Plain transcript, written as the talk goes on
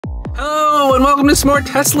and welcome to some more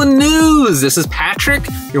Tesla news. This is Patrick.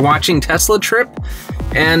 You're watching Tesla Trip,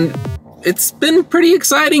 and it's been pretty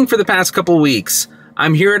exciting for the past couple weeks.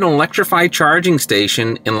 I'm here at an electrified charging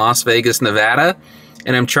station in Las Vegas, Nevada,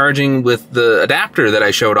 and I'm charging with the adapter that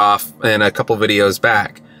I showed off in a couple videos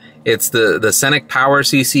back. It's the Setec-Power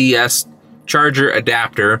CCS charger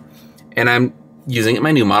adapter, and I'm using it in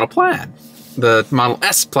my new Model Plaid, the Model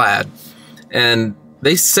S Plaid. And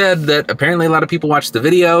they said that apparently a lot of people watched the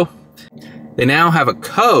video. They now have a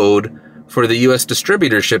code for the US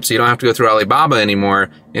distributorship, so you don't have to go through Alibaba anymore.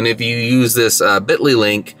 And if you use this bit.ly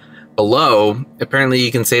link below, apparently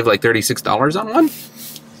you can save like $36 on one.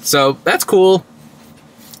 So that's cool.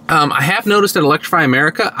 I have noticed at Electrify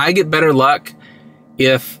America, I get better luck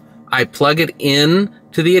if I plug it in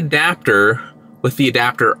to the adapter with the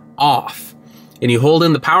adapter off. And you hold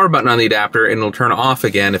in the power button on the adapter and it'll turn off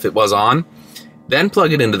again if it was on. Then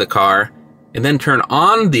plug it into the car and then turn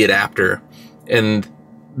on the adapter. And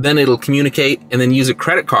then it'll communicate and then use a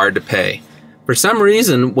credit card to pay. For some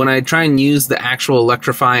reason, when I try and use the actual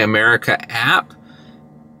Electrify America app,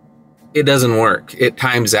 it doesn't work. It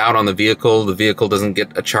times out on the vehicle. The vehicle doesn't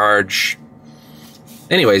get a charge.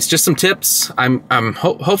 Anyways, just some tips.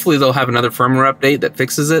 Hopefully they'll have another firmware update that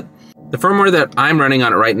fixes it. The firmware that I'm running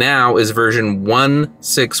on it right now is version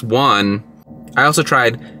 161. I also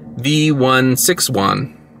tried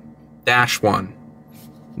V161-1.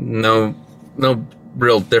 No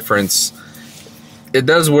real difference. It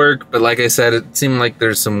does work, but like I said, it seemed like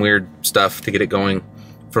there's some weird stuff to get it going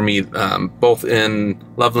for me, both in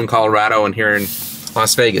Loveland, Colorado, and here in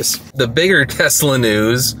Las Vegas. The bigger Tesla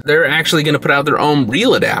news, they're actually going to put out their own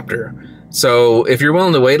real adapter. So if you're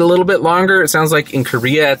willing to wait a little bit longer, it sounds like in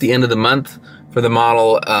Korea at the end of the month for the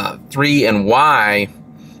Model 3 and Y,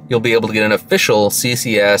 you'll be able to get an official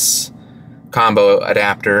CCS combo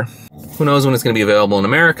adapter. Who knows when it's going to be available in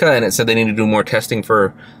America, and it said they need to do more testing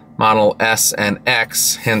for Model S and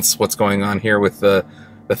X, hence what's going on here with the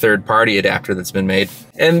third-party adapter that's been made.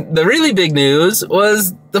 And the really big news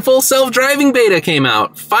was the full self-driving beta came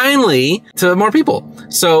out, finally, to more people.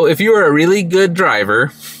 So if you were a really good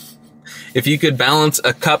driver, if you could balance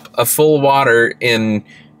a cup of full water in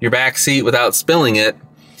your back seat without spilling it,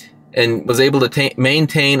 and was able to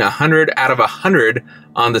maintain 100 out of 100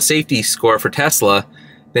 on the safety score for Tesla,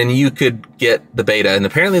 then you could get the beta. And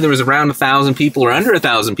apparently there was around 1,000 people or under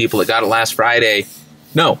 1,000 people that got it last Friday.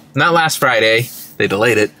 No, not last Friday. They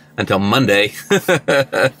delayed it until Monday.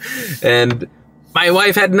 And my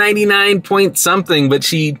wife had 99 point something, but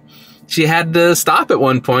she had to stop at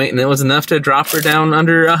one point, and it was enough to drop her down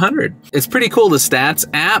under 100. It's pretty cool, the stats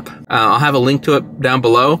app. I'll have a link to it down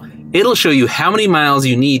below. It'll show you how many miles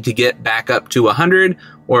you need to get back up to 100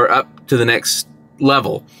 or up to the next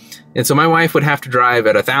level. And so my wife would have to drive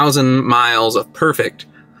at 1,000 miles of perfect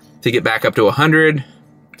to get back up to 100.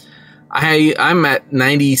 I'm at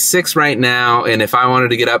 96 right now, and if I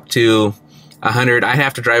wanted to get up to 100, I'd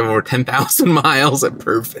have to drive over 10,000 miles at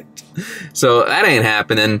perfect. So that ain't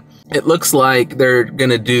happening. It looks like they're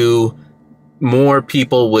gonna do more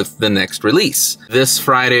people with the next release. This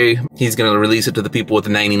Friday, he's gonna release it to the people with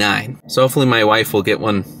the 99. So hopefully my wife will get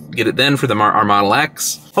it then for our Model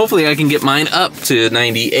X. Hopefully I can get mine up to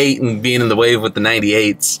 98 and being in the wave with the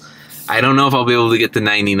 98s. I don't know if I'll be able to get to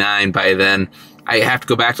 99 by then. I have to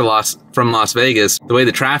go back to from Las Vegas. The way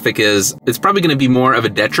the traffic is, it's probably gonna be more of a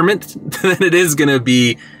detriment than it is gonna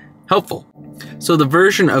be helpful. So the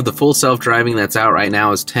version of the full self-driving that's out right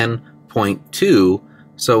now is 10.2.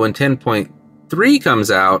 So when 10.3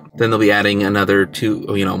 comes out, then they'll be adding another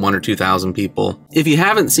 1 or 2,000 people. If you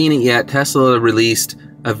haven't seen it yet, Tesla released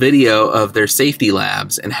a video of their safety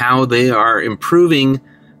labs and how they are improving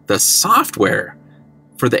the software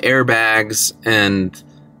for the airbags and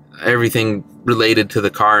everything related to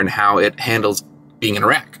the car and how it handles being in a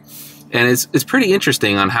wreck. And it's pretty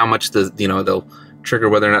interesting on how much they'll trigger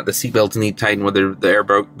whether or not the seatbelts need tightened, whether the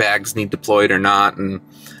airbags need deployed or not, and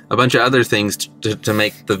a bunch of other things to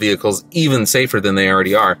make the vehicles even safer than they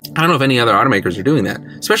already are. I don't know if any other automakers are doing that,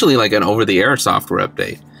 especially like an over-the-air software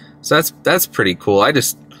update. So that's pretty cool. I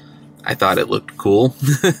thought it looked cool,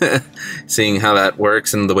 seeing how that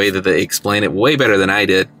works and the way that they explain it way better than I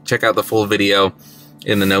did. Check out the full video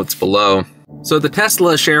in the notes below. So at the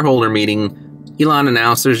Tesla shareholder meeting, Elon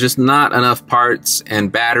announced there's just not enough parts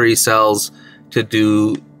and battery cells to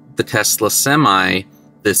do the Tesla Semi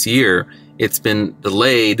this year. It's been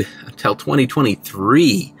delayed until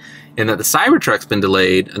 2023, and that the Cybertruck's been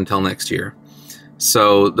delayed until next year.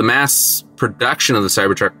 So the mass production of the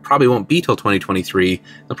Cybertruck probably won't be till 2023.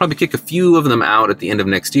 They'll probably kick a few of them out at the end of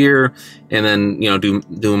next year, and then do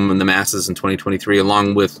them in the masses in 2023,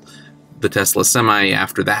 along with the Tesla Semi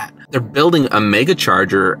after that. they're building a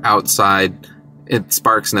Megacharger outside in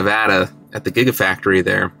Sparks, Nevada at the Gigafactory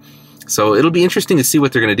there. So it'll be interesting to see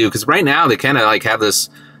what they're going to do, because right now they kind of like have this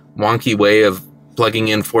wonky way of plugging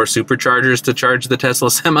in 4 superchargers to charge the Tesla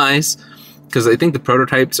semis, because I think the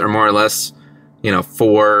prototypes are more or less, you know,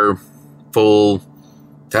 4 full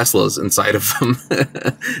Teslas inside of them.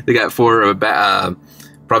 They got 4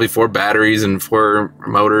 probably 4 batteries and 4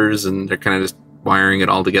 motors, and they're kind of just wiring it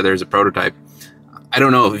all together as a prototype. I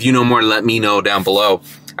don't know. If you know more, let me know down below.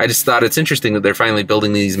 I just thought it's interesting that they're finally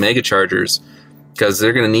building these Megachargers, because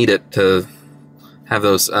they're going to need it to have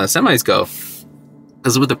those semis go.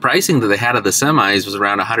 Because with the pricing that they had of the semis was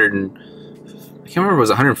around 100 and, I can't remember, it was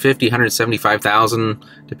 150, 175,000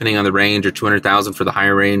 depending on the range, or 200,000 for the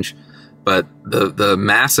higher range. But the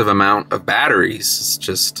massive amount of batteries is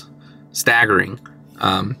just staggering.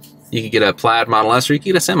 You could get a Plaid Model S, or you could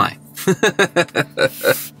get a semi.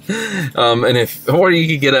 Or you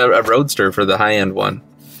could get a Roadster for the high-end one.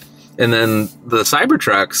 And then the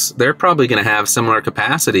Cybertrucks, they're probably going to have similar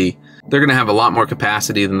capacity. They're going to have a lot more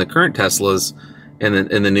capacity than the current Teslas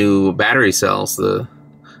in the new battery cells that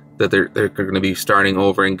they're going to be starting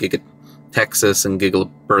over in Giga Texas and Giga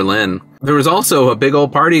Berlin. There was also a big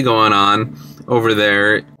old party going on over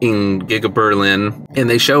there in Giga Berlin, and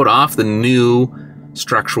they showed off the new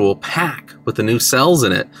structural pack with the new cells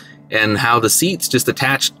in it, and how the seats just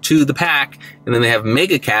attach to the pack, and then they have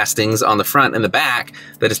mega castings on the front and the back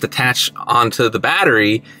that just attach onto the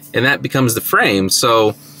battery, and that becomes the frame.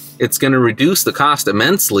 So it's going to reduce the cost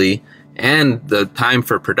immensely and the time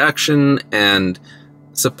for production, and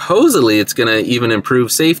supposedly it's going to even improve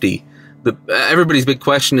safety. Everybody's big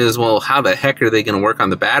question is, well, how the heck are they going to work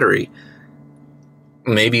on the battery?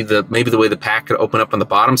 Maybe the way the pack could open up on the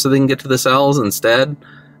bottom so they can get to the cells instead.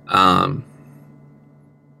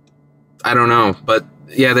 I don't know, but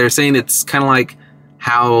yeah, they're saying it's kind of like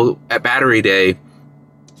how at Battery Day,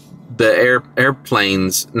 the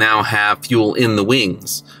airplanes now have fuel in the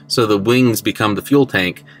wings, so the wings become the fuel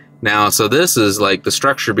tank now. So this is like the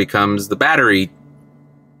structure becomes the battery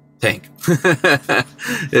tank,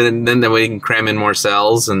 and then we can cram in more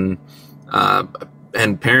cells, and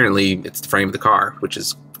apparently it's the frame of the car, which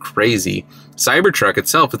is crazy. Cybertruck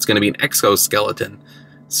itself, it's going to be an exoskeleton,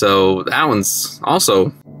 so that one's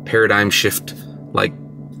also paradigm shift, like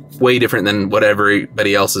way different than what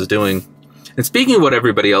everybody else is doing. And speaking of what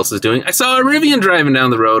everybody else is doing, I saw a Rivian driving down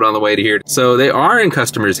the road on the way to here. So they are in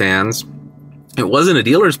customers' hands. It wasn't a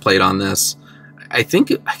dealer's plate on this. I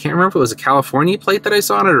can't remember if it was a California plate that I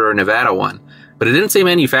saw on it or a Nevada one, but it didn't say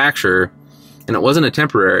manufacturer, and it wasn't a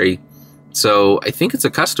temporary. So I think it's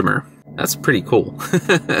a customer. That's pretty cool.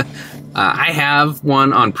 I have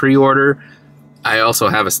one on pre-order. I also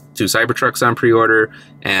have 2 Cybertrucks on pre-order,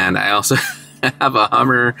 and I also have a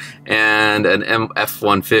Hummer and an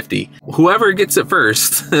F-150. Whoever gets it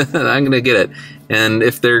first, I'm gonna get it. And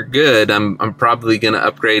if they're good, I'm probably gonna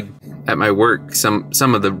upgrade at my work some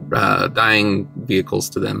of the dying vehicles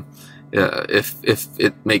to them, if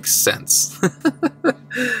it makes sense.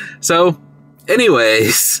 So,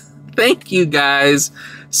 anyways, thank you guys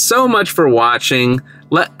so much for watching.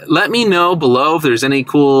 Let me know below if there's any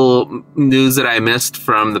cool news that I missed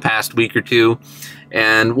from the past week or two,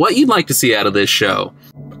 and what you'd like to see out of this show.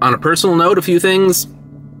 On a personal note, a few things.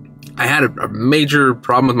 I had a major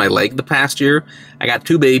problem with my leg the past year. I got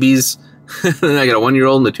 2 babies. I got a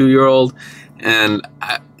 1-year-old and a 2-year-old. And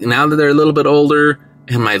now that they're a little bit older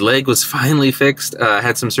and my leg was finally fixed,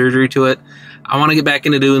 had some surgery to it, I want to get back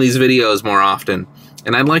into doing these videos more often.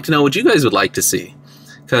 And I'd like to know what you guys would like to see,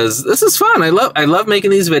 because this is fun. I love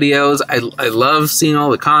making these videos. I love seeing all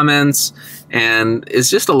the comments, and it's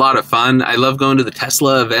just a lot of fun. I love going to the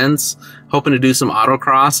Tesla events, hoping to do some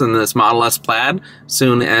autocross in this Model S Plaid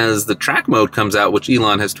soon as the track mode comes out, which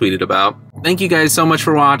Elon has tweeted about. Thank you guys so much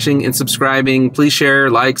for watching and subscribing. Please share,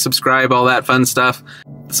 like, subscribe, all that fun stuff,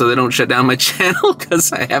 so they don't shut down my channel,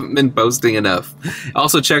 because I haven't been posting enough.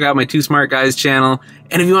 Also, check out my 2 Smart Guys channel.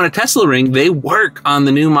 And if you want a Tesla ring, they work on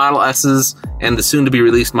the new Model S's and the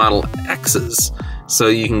soon-to-be-released Model X's, so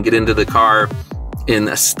you can get into the car in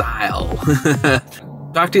a style.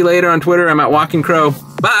 Talk to you later on Twitter. I'm at Walking Crow.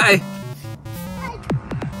 Bye!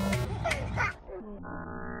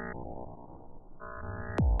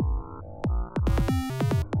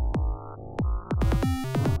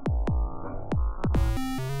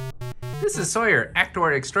 This is Sawyer,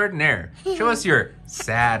 actor extraordinaire. Show us your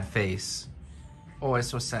sad face. Oh, it's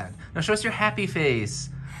so sad. Now show us your happy face.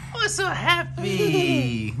 Oh, it's so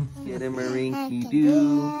happy. Get him a rinky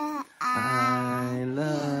doo. I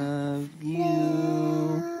love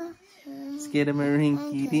you. Get him a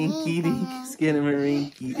rinky dinky dink. Get him a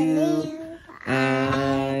rinky doo.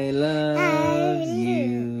 I love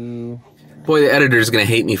Boy, the editor's gonna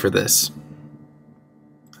hate me for this.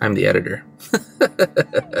 I'm the editor.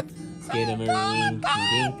 Skidamarinky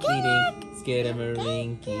dinky dink,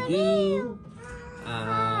 skidamarinky doo.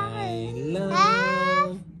 I